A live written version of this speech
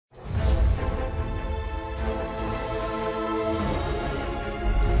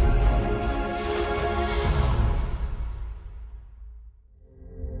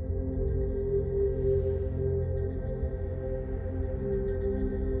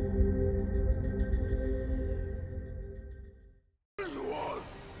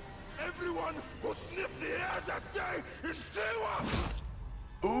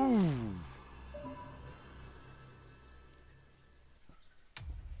Ooh.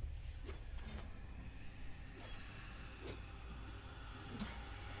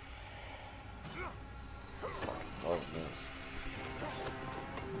 Oh, nice.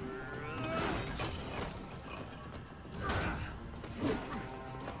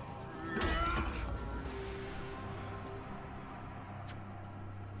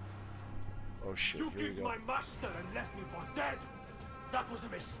 Oh shit, You here we killed go. my master and left me for dead. That was a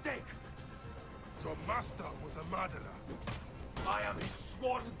mistake. Your master was a murderer. I am his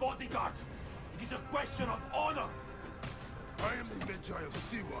sworn bodyguard. It is a question of honor. I am the Medjay of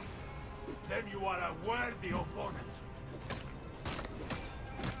Siwa. Then you are a worthy opponent.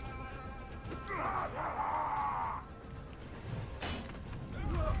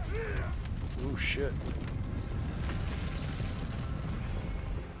 Ooh, shit.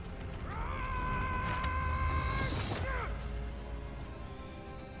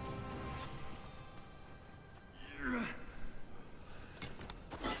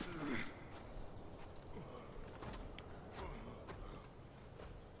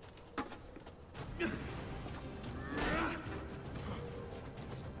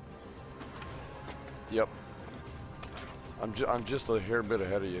 Yep. I'm just a hair bit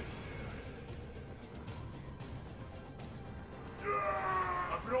ahead of you.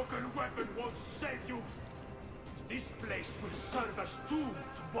 A broken weapon won't save you. This place will serve as tomb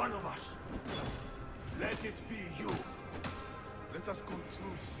to one of us. Let it be you. Let us go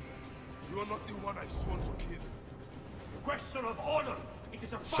truce. You are not the one I sworn to kill. Question of honor. It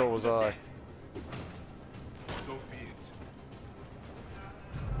is a fight So was to the I. death. So be it.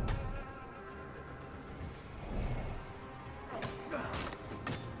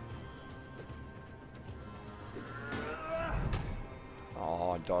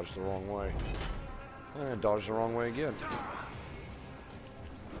 Oh, I dodged the wrong way. And dodged the wrong way again.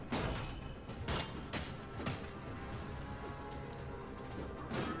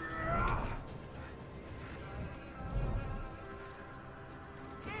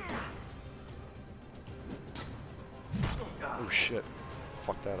 Oh shit.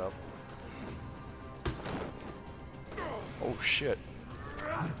 Fuck that up. Oh shit.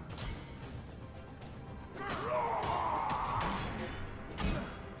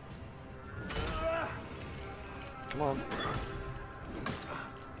 Come on.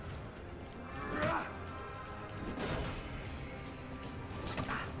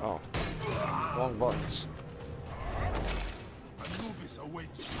 Oh. Wrong buttons. Anubis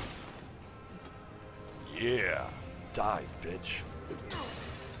awaits you. Yeah. Die, bitch.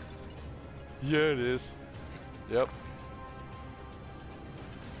 Yeah, it is. Yep.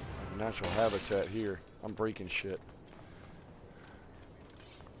 Natural habitat here. I'm breaking shit.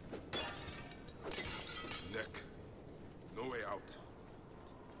 Neck. No way out.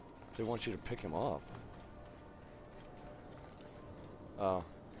 They want you to pick him up. Oh.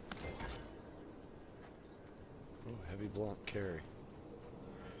 Ooh, heavy blunt carry.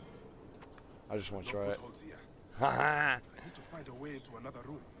 I just want to try it. footholds here. Haha! I need to find a way into another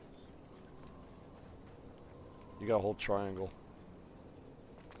room. You gotta hold triangle.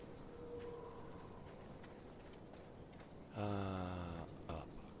 Up.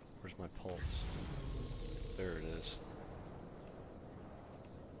 Where's my pulse? There it is.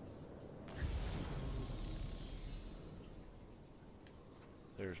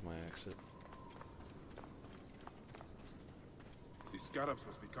 There's my exit. These scarabs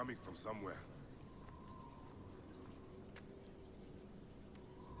must be coming from somewhere.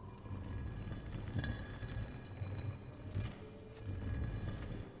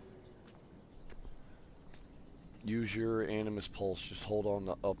 Use your animus pulse. Just hold on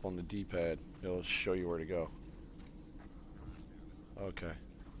the up on the D-pad. It'll show you where to go. Okay.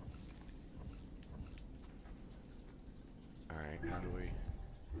 Alright, how do we...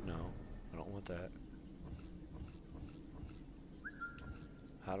 No, I don't want that.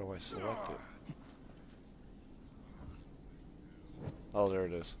 How do I select it? Oh, there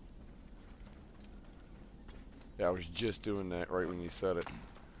it is. Yeah, I was just doing that right when you said it.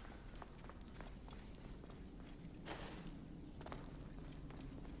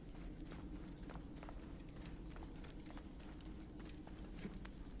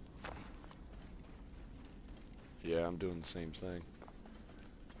 Yeah, I'm doing the same thing.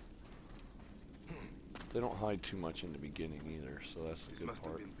 They don't hide too much in the beginning either, so that's the This good must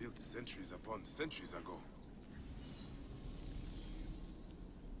part. have been built centuries upon centuries ago.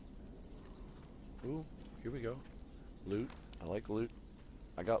 Ooh, here we go. Loot. I like loot.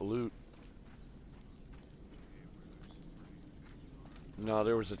 I got loot. No,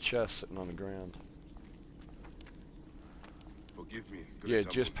 there was a chest sitting on the ground. Forgive me. Yeah,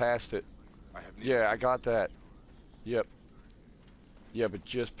 just past it. I have Yeah, I got that. Yep. Yeah, but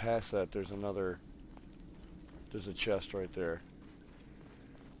just past that, there's another... There's a chest right there.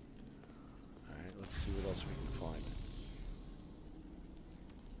 Alright, let's see what else we can find.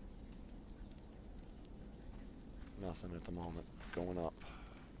 Nothing at the moment. Going up.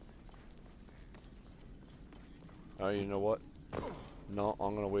 Oh, you know what? No,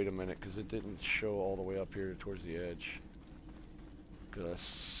 I'm gonna wait a minute because it didn't show all the way up here towards the edge. Cause I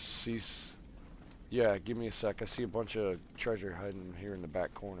see, yeah, give me a sec. I see a bunch of treasure hiding here in the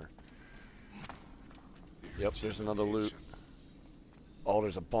back corner. Yep, there's another loot. Oh,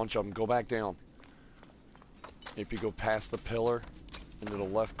 there's a bunch of them. Go back down. If you go past the pillar into the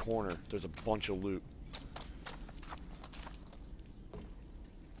left corner, there's a bunch of loot.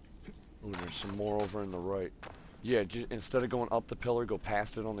 Ooh, there's some more over in the right. Yeah, instead of going up the pillar, go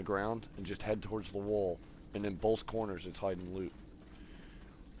past it on the ground and just head towards the wall. And in both corners, it's hiding loot.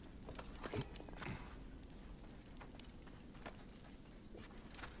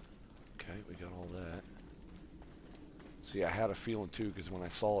 Okay, we got all that. See, I had a feeling too, because when I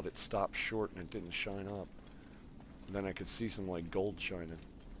saw it, it stopped short and it didn't shine up. And then I could see some like gold shining.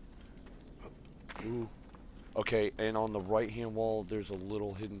 Ooh. Okay, and on the right-hand wall, there's a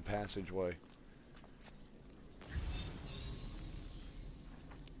little hidden passageway.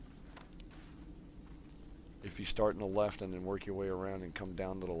 If you start on the left and then work your way around and come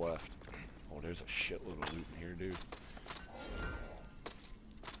down to the left. Oh, there's a shitload of loot in here, dude.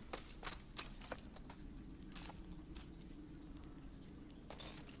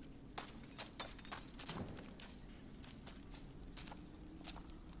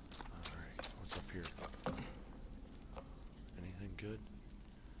 Alright, what's up here? Anything good?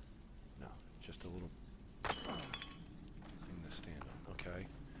 No, just a little thing to stand on. Okay.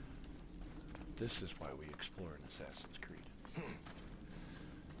 This is why we explore in Assassin's Creed.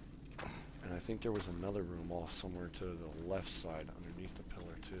 And I think there was another room off somewhere to the left side underneath the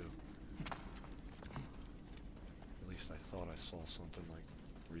pillar too. At least I thought I saw something like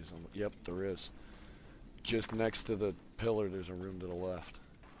reasonable. Yep, there is. Just next to the pillar there's a room to the left.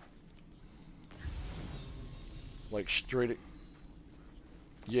 Like straight...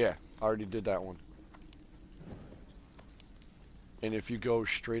 Yeah, I already did that one. And if you go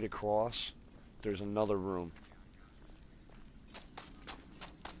straight across, there's another room.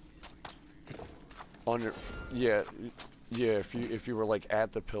 Under, yeah, if you were like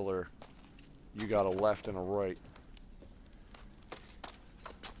at the pillar, you got a left and a right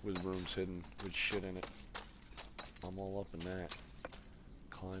with rooms hidden with shit in it. I'm all up in that.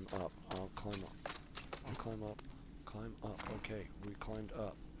 Climb up. I'll climb up. I'll climb up. Climb up. Okay, we climbed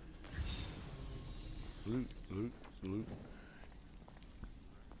up. Loot, loot, loot.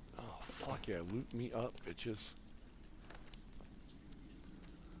 Oh, fuck yeah, loot me up, bitches.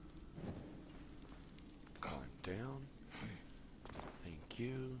 Climb down. Thank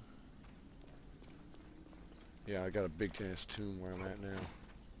you. Yeah, I got a big ass tomb where I'm at now.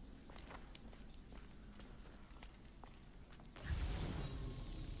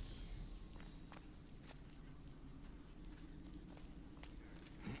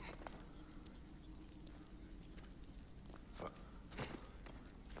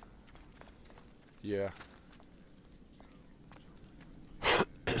 Yeah.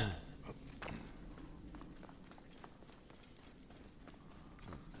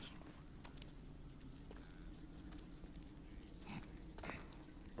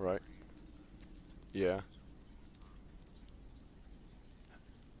 Right. Yeah.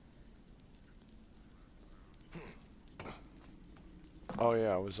 Oh yeah,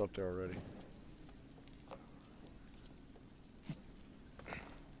 I was up there already.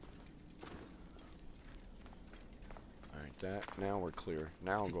 Alright, that, now we're clear.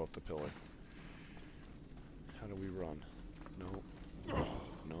 Now I'll go up the pillar. How do we run? Nope.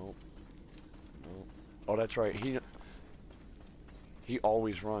 Nope. Nope. Oh, that's right. He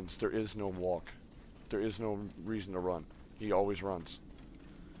always runs. There is no walk. There is no reason to run. He always runs.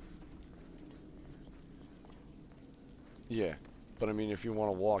 Yeah. But I mean, if you want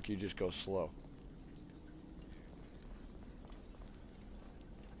to walk, you just go slow.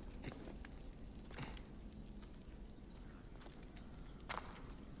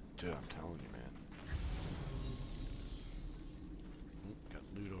 Dude, I'm telling you, man. Got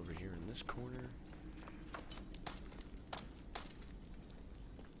loot over here in this corner.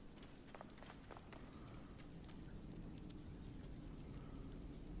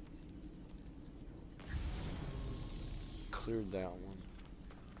 Cleared that one.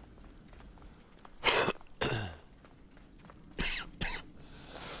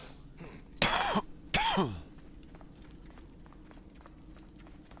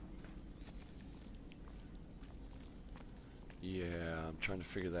 trying to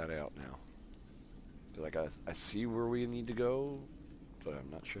figure that out now. Like I see where we need to go, but I'm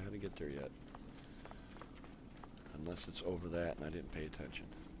not sure how to get there yet. Unless it's over that and I didn't pay attention.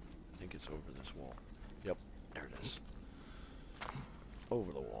 I think it's over this wall. Yep, there it is.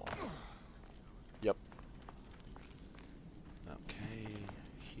 Over the wall. Yep. Okay,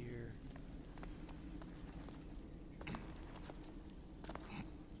 here.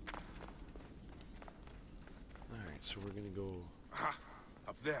 Alright, so we're gonna go... Aha!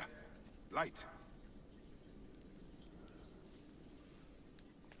 Up there. Light.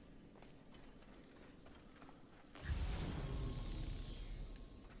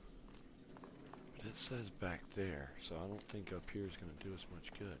 It says back there, so I don't think up here is going to do us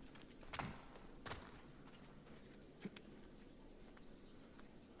much good.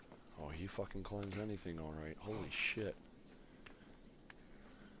 Oh, he fucking climbs anything alright. Holy shit.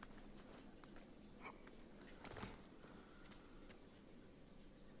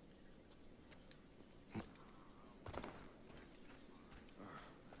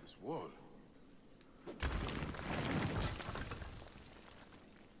 This wall.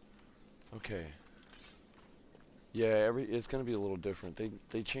 Okay. Yeah, it's gonna be a little different.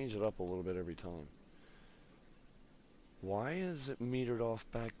 They change it up a little bit every time. Why is it metered off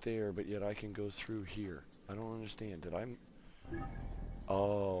back there, but yet I can go through here? I don't understand. Did I...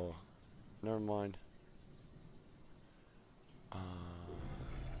 Oh. Never mind.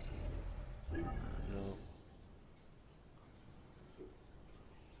 No.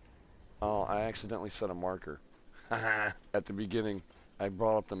 Oh, I accidentally set a marker. At the beginning. I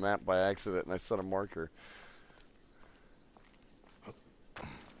brought up the map by accident and I set a marker.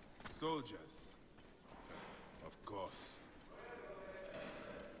 Soldiers. Of course.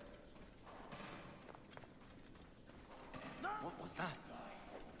 What was that?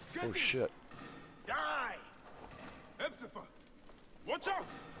 Get Oh him! shit. Die! Hepzibah! Watch out!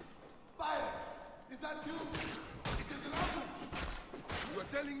 Fire! Is that you? It is the Nazi! You are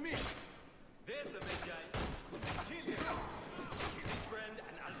telling me? There's the big guy. Kill him. Kill his friend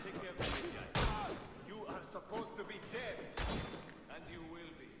and I'll take care of the big guy. You are supposed to be dead. And you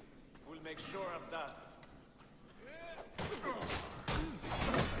will be. We'll make sure of that.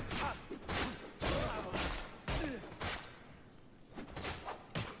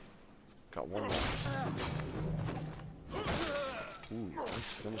 Got one left. Ooh,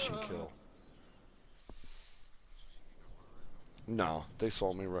 nice finishing kill. No, they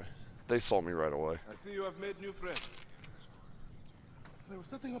saw me right. They saw me right away. I see you have made new friends. They were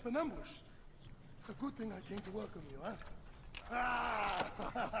setting up an ambush. It's a good thing I came to welcome you, huh?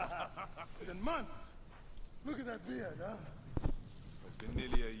 Ah! It's been months. Look at that beard, huh? It's been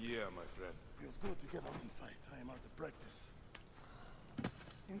nearly a year, my friend. Feels good to get out and fight. I am out of practice.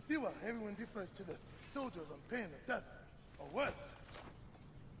 In Siwa, everyone defers to the soldiers on pain of death, or worse.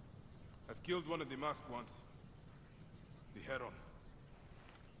 I've killed one of the masked ones. The Heron.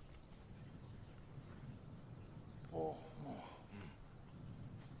 Or more.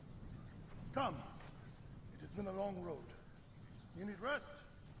 Come. It has been a long road. You need rest?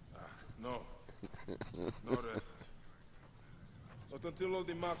 No. No rest. Not until all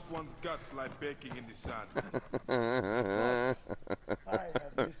the masked one's guts lie baking in the sand. I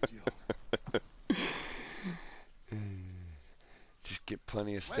have missed you. Just get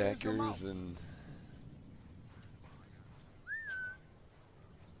plenty of Where's your mount? stackers and...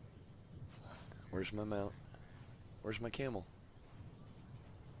 Where's my mount? Where's my camel?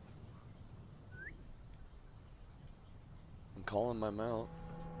 I'm calling my mount.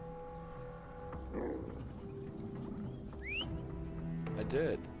 I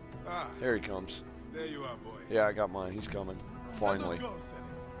did. Ah, There he comes. there you are, boy. Yeah, I got mine. He's coming. Finally. Let us go,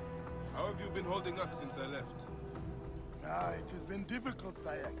 Senny. How have you been holding up since I left? Ah, it has been difficult,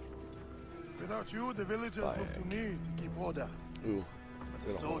 Bayek. Without you, the villagers look to me to keep order. Ooh. But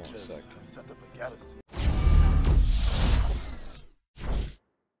the Hold on a soldiers sec. have set up a garrison.